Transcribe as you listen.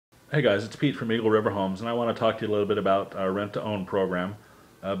Hey guys, it's Pete from Eagle River Homes, and I want to talk to you a little bit about our rent-to-own program.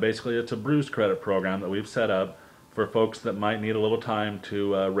 Basically, it's a bruise credit program that we've set up for folks that might need a little time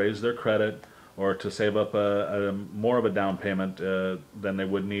to raise their credit or to save up more of a down payment than they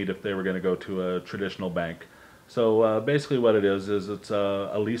would need if they were going to go to a traditional bank. So basically what it is it's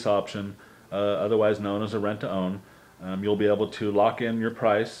a lease option, otherwise known as a rent-to-own. You'll be able to lock in your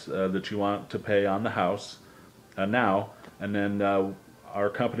price that you want to pay on the house now, and then our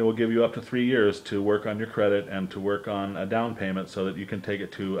company will give you up to 3 years to work on your credit and to work on a down payment so that you can take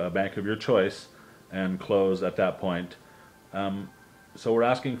it to a bank of your choice and close at that point. So we're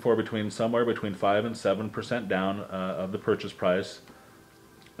asking for somewhere between 5 and 7% down of the purchase price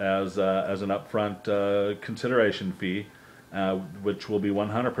as an upfront consideration fee, which will be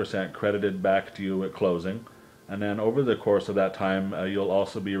 100% credited back to you at closing. And then over the course of that time, you'll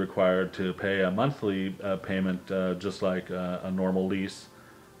also be required to pay a monthly payment just like a normal lease.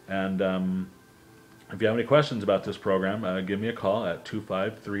 And if you have any questions about this program, give me a call at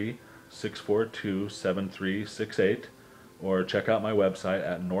 253-642-7368 or check out my website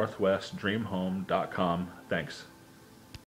at northwestdreamhome.com. Thanks.